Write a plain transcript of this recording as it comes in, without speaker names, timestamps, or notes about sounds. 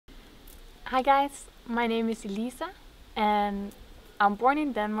Hi guys, my name is Elisa and I'm born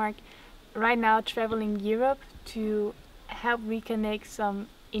in Denmark, right now traveling Europe to help reconnect some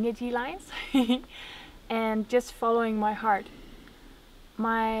energy lines and just following my heart.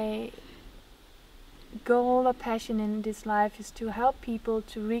 My goal or passion in this life is to help people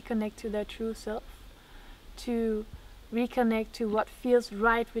to reconnect to their true self, to reconnect to what feels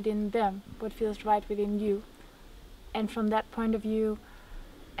right within them, what feels right within you, and from that point of view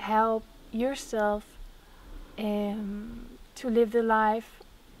help yourself to live the life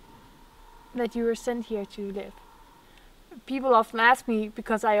that you were sent here to live. People often ask me,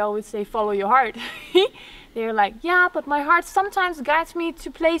 because I always say follow your heart. They're like, yeah, but my heart sometimes guides me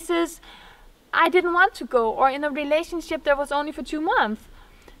to places I didn't want to go, or in a relationship that was only for 2 months.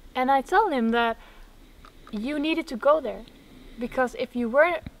 And I tell them that you needed to go there, because if you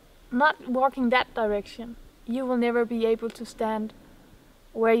were not walking that direction, you will never be able to stand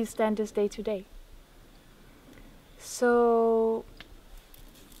where you stand this day to day. So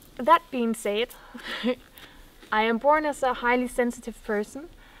that being said, I am born as a highly sensitive person.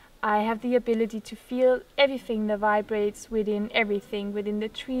 I have the ability to feel everything that vibrates within everything, within the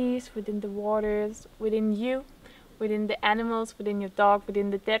trees, within the waters, within you, within the animals, within your dog,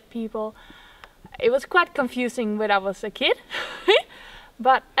 within the dead people. It was quite confusing when I was a kid,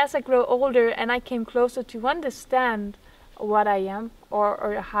 but as I grow older and I came closer to understand what I am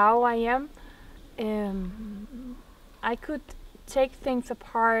or how I am, I could take things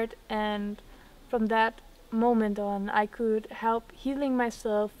apart, and from that moment on I could help healing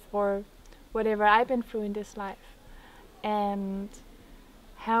myself for whatever I've been through in this life and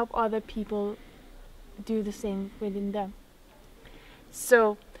help other people do the same within them.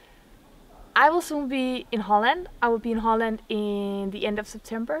 So I will soon be in Holland. I will be in Holland in the end of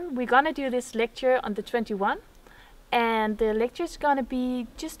September. We're gonna do this lecture on the 21st, and the lecture is gonna be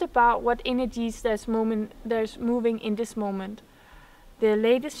just about what energies there's moving in this moment, the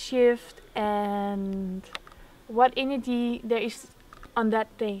latest shift, and what energy there is on that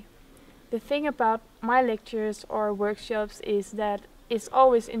day. The thing about my lectures or workshops is that it's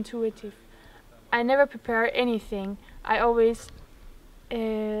always intuitive. I never prepare anything. I always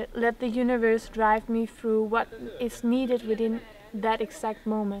let the universe drive me through what is needed within that exact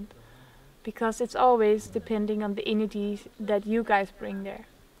moment, because it's always depending on the energies that you guys bring there.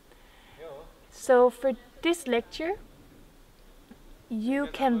 So for this lecture, you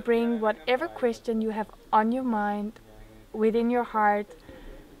can bring whatever question you have on your mind, within your heart,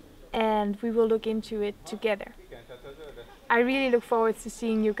 and we will look into it together. I really look forward to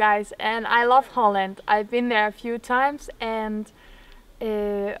seeing you guys, and I love Holland. I've been there a few times, and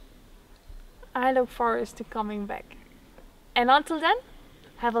I look forward to coming back. And until then,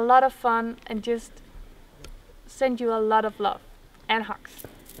 have a lot of fun and just send you a lot of love and hugs.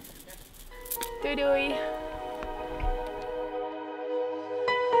 Doei doei!